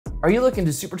Are you looking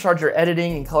to supercharge your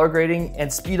editing and color grading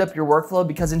and speed up your workflow?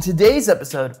 Because in today's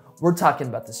episode, we're talking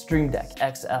about the StreamDeck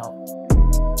XL.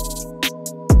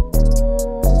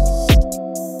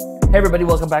 Hey everybody,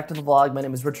 welcome back to the vlog. My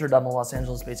name is Richard. I'm a Los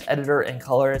Angeles-based editor and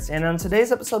colorist. And on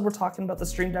today's episode, we're talking about the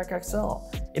StreamDeck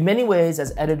XL. In many ways,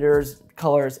 as editors,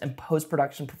 colorists, and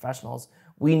post-production professionals,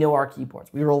 we know our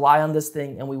keyboards. We rely on this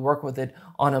thing and we work with it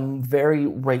on a very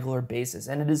regular basis.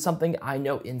 And it is something I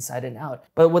know inside and out.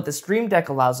 But what the StreamDeck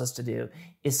allows us to do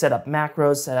is set up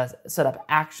macros, set up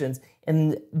actions,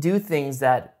 and do things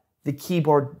that the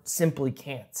keyboard simply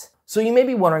can't. So you may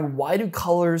be wondering, why do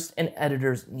colorists and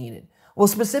editors need it? Well,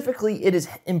 specifically, it has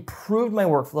improved my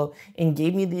workflow and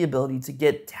gave me the ability to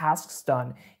get tasks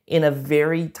done in a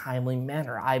very timely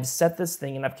manner. I've set this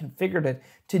thing and I've configured it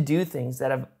to do things that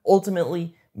have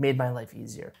ultimately made my life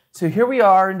easier. So here we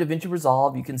are in Davinci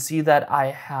Resolve. You can see that I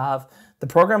have the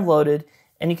program loaded,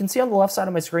 and you can see on the left side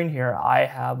of my screen here, I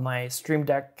have my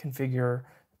StreamDeck configure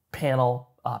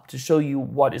panel up to show you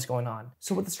what is going on.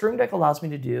 So what the StreamDeck allows me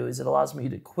to do is it allows me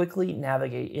to quickly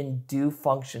navigate and do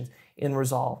functions in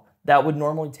Resolve that would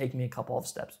normally take me a couple of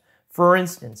steps. For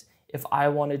instance, if I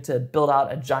wanted to build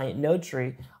out a giant node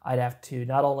tree, I'd have to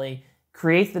not only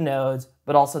create the nodes,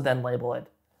 but also then label it.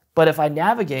 But if I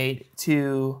navigate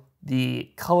to the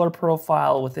color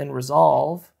profile within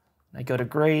Resolve, and I go to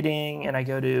grading and I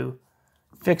go to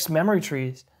fixed memory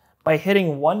trees, by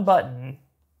hitting one button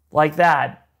like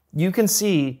that, you can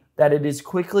see that it is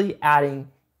quickly adding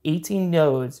 18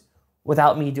 nodes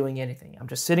without me doing anything. I'm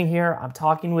just sitting here, I'm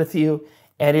talking with you,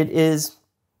 and it is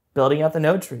building out the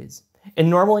node trees. And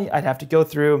normally I'd have to go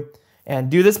through and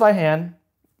do this by hand,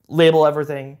 label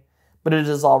everything, but it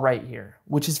is all right here,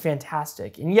 which is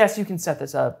fantastic. And yes, you can set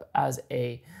this up as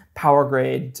a power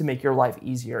grade to make your life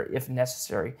easier if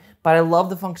necessary. But I love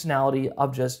the functionality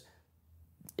of just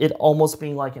it almost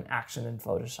being like an action in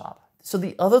Photoshop. So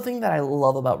the other thing that I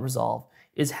love about Resolve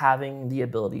is having the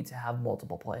ability to have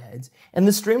multiple playheads. And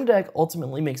the StreamDeck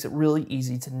ultimately makes it really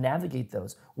easy to navigate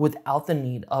those without the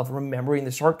need of remembering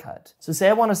the shortcut. So say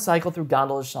I want to cycle through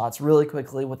gondola shots really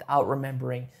quickly without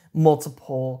remembering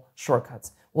multiple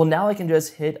shortcuts. Well, now I can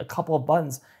just hit a couple of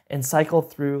buttons and cycle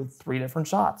through 3 different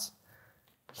shots.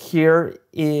 Here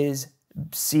is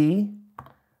C,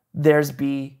 there's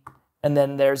B, and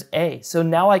then there's A. So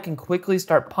now I can quickly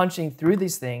start punching through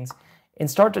these things and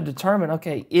start to determine,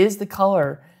 okay, is the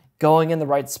color going in the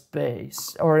right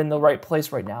space or in the right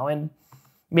place right now? And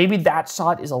maybe that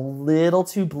shot is a little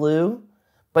too blue,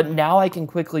 but now I can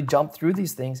quickly jump through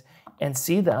these things and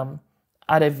see them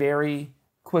at a very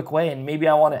quick way. And maybe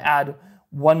I want to add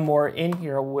one more in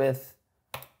here with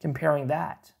comparing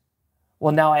that.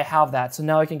 Well, now I have that. So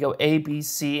now I can go A, B,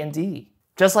 C, and D.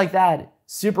 Just like that,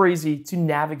 super easy to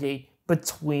navigate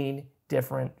between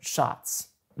different shots.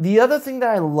 The other thing that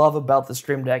I love about the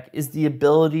StreamDeck is the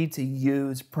ability to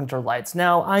use printer lights.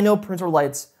 Now, I know printer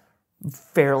lights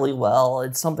fairly well.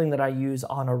 It's something that I use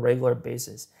on a regular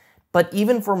basis. But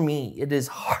even for me, it is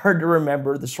hard to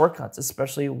remember the shortcuts,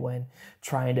 especially when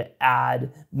trying to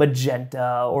add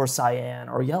magenta or cyan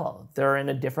or yellow. They're in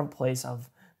a different place of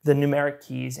the numeric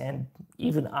keys, and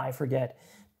even I forget.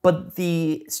 But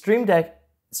the StreamDeck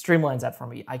streamlines that for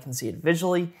me. I can see it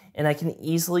visually, and I can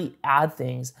easily add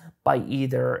things by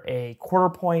either a quarter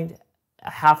point,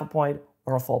 a half a point,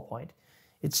 or a full point.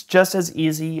 It's just as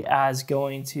easy as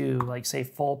going to, like, say,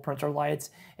 full printer lights,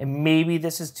 and maybe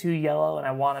this is too yellow and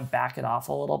I want to back it off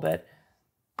a little bit.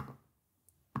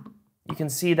 You can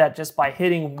see that just by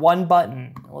hitting one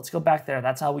button. Let's go back there.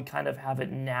 That's how we kind of have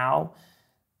it now.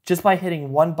 Just by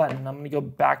hitting one button, I'm going to go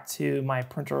back to my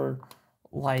printer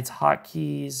lights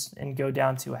hotkeys and go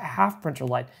down to a half printer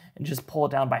light and just pull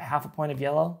it down by half a point of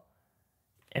yellow.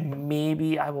 And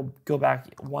maybe I will go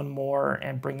back one more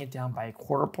and bring it down by a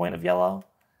quarter point of yellow.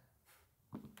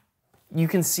 You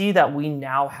can see that we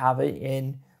now have it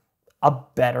in a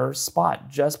better spot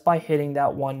just by hitting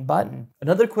that one button.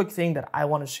 Another quick thing that I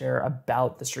want to share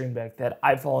about the StreamDeck that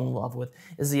I've fallen in love with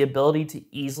is the ability to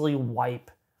easily wipe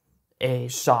a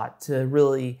shot, to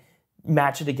really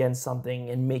match it against something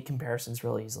and make comparisons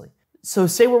really easily. So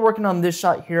say we're working on this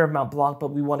shot here of Mount Blanc, but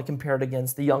we want to compare it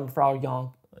against the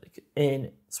Jungfrau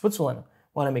in Switzerland.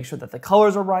 We want to make sure that the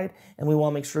colors are right, and we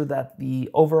want to make sure that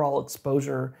the overall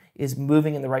exposure is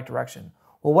moving in the right direction.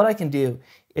 Well, what I can do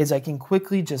is I can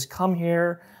quickly just come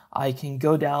here, I can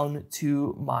go down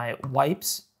to my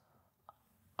wipes,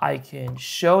 I can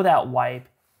show that wipe,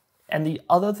 and the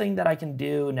other thing that I can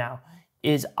do now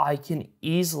is I can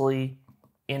easily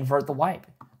invert the wipe.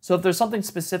 So if there's something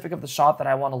specific of the shot that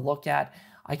I want to look at,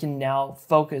 I can now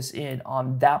focus in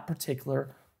on that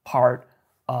particular part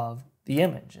of the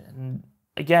image. And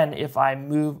again, if I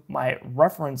move my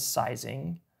reference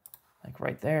sizing, like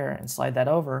right there, and slide that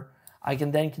over, I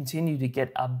can then continue to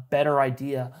get a better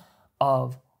idea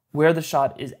of where the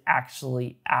shot is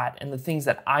actually at and the things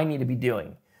that I need to be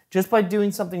doing. Just by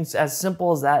doing something as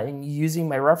simple as that and using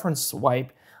my reference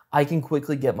swipe, I can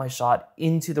quickly get my shot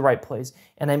into the right place,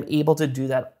 and I'm able to do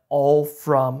that all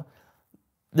from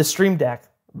the Stream Deck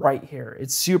right here.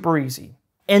 It's super easy.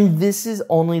 And this is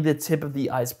only the tip of the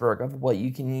iceberg of what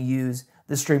you can use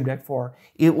the Stream Deck for.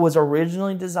 It was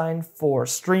originally designed for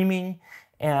streaming,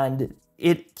 and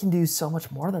it can do so much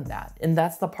more than that. And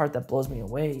that's the part that blows me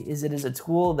away, is it is a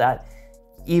tool that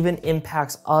even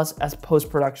impacts us as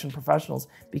post-production professionals,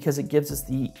 because it gives us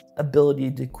the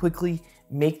ability to quickly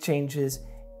make changes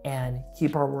and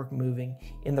keep our work moving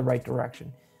in the right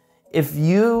direction. If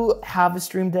you have a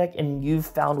Stream Deck and you've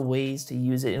found ways to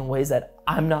use it in ways that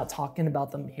I'm not talking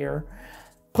about them here,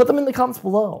 put them in the comments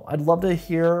below. I'd love to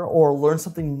hear or learn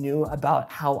something new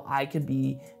about how I could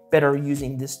be better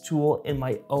using this tool in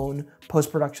my own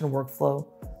post-production workflow.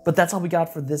 But that's all we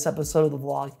got for this episode of the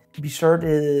vlog. Be sure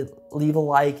to leave a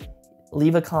like,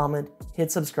 leave a comment,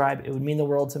 hit subscribe. It would mean the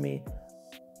world to me.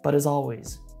 But as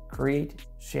always, create,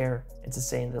 share, and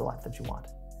sustain the life that you want.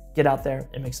 Get out there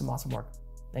and make some awesome work.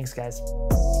 Thanks, guys.